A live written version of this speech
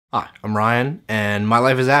Hi, I'm Ryan, and my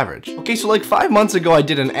life is average. Okay, so like 5 months ago, I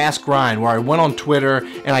did an Ask Ryan where I went on Twitter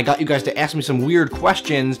and I got you guys to ask me some weird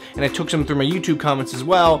questions, and I took some through my YouTube comments as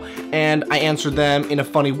well, and I answered them in a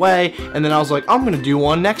funny way, and then I was like, I'm gonna do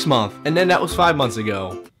one next month. And then that was 5 months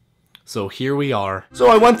ago. So here we are. So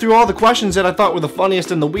I went through all the questions that I thought were the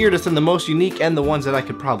funniest and the weirdest and the most unique and the ones that I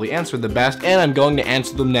could probably answer the best, and I'm going to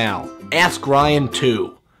answer them now. Ask Ryan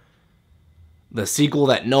 2. The sequel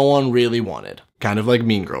that no one really wanted. Kind of like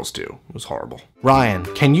Mean Girls 2. It was horrible. Ryan,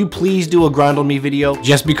 can you please do a grind on me video?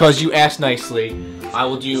 Just because you asked nicely, I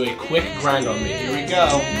will do a quick grind on me. Here we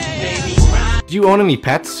go. Do you own any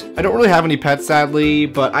pets? I don't really have any pets, sadly,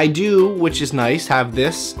 but I do, which is nice, have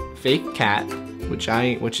this fake cat, which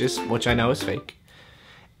I know is fake.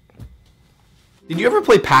 Did you ever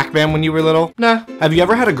play Pac-Man when you were little? Nah. Have you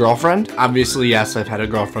ever had a girlfriend? Obviously, yes, I've had a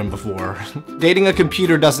girlfriend before. Dating a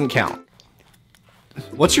computer doesn't count.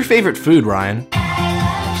 What's your favorite food, Ryan?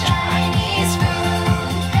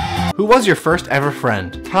 Who was your first ever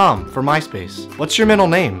friend? Tom, for MySpace. What's your middle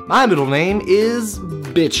name? My middle name is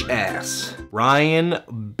Bitch Ass. Ryan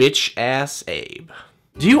Bitch Ass Abe.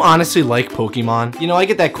 Do you honestly like Pokemon? You know, I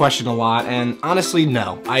get that question a lot, and honestly,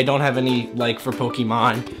 no. I don't have any like for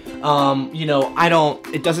Pokemon. You know,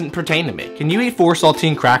 it doesn't pertain to me. Can you eat 4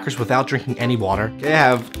 saltine crackers without drinking any water? Okay, I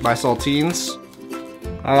have my saltines.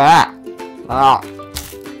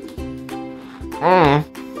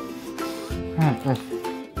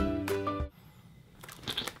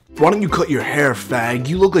 Why don't you cut your hair, fag?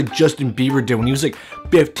 You look like Justin Bieber did when he was like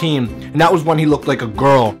 15, and that was when he looked like a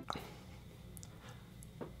girl.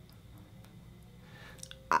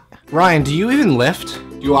 Ryan, do you even lift?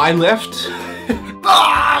 Do I lift?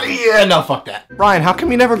 Yeah, no, fuck that. Ryan, how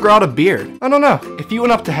come you never grow out a beard? I don't know. If you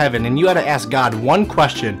went up to heaven and you had to ask God one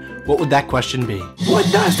question, what would that question be?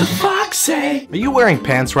 What does the fox say? Are you wearing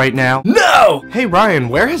pants right now? No! Hey Ryan,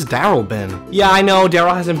 where has Daryl been? Yeah, I know,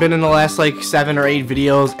 Daryl hasn't been in the last like 7 or 8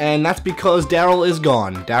 videos, and that's because Daryl is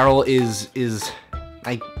gone. Daryl is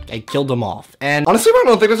I killed him off. And honestly, I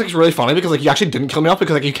don't think this is really funny because like you actually didn't kill me off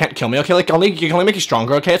because like you can't kill me, okay? Like you can only make you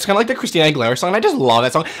stronger, okay? It's kind of like the Christina Aguilera song, and I just love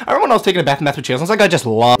that song. I remember when I was taking a bath in Massachusetts, I was like, I just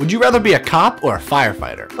love. Would you rather be a cop or a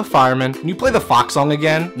firefighter? A fireman. Can you play the Fox song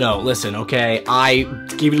again? No, listen, okay? I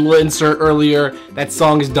gave you a little insert earlier. That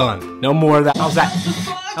song is done. No more of that.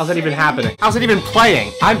 How's that even happening? How's it even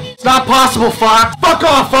playing? It's not possible, Fox! Fuck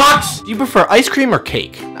off, Fox! Do you prefer ice cream or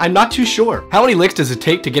cake? I'm not too sure. How many licks does it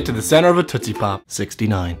take to get to the center of a Tootsie Pop?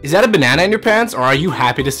 69. Is that a banana in your pants, or are you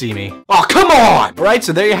happy to see me? Oh, come on! Alright,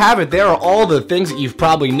 so there you have it. There are all the things that you've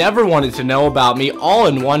probably never wanted to know about me, all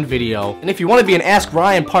in one video. And if you want to be an Ask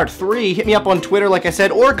Ryan Part 3, hit me up on Twitter, like I said,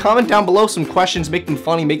 or comment down below some questions, make them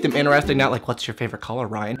funny, make them interesting, not like, what's your favorite color,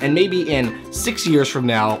 Ryan? And maybe in 6 years from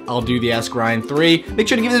now, I'll do the Ask Ryan 3. Make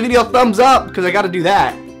sure to give this video a thumbs up, because I gotta do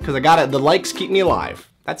that. Because the likes keep me alive.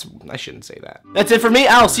 I shouldn't say that. That's it for me.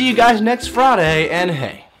 I'll see you guys next Friday, and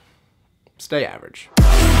hey, stay average.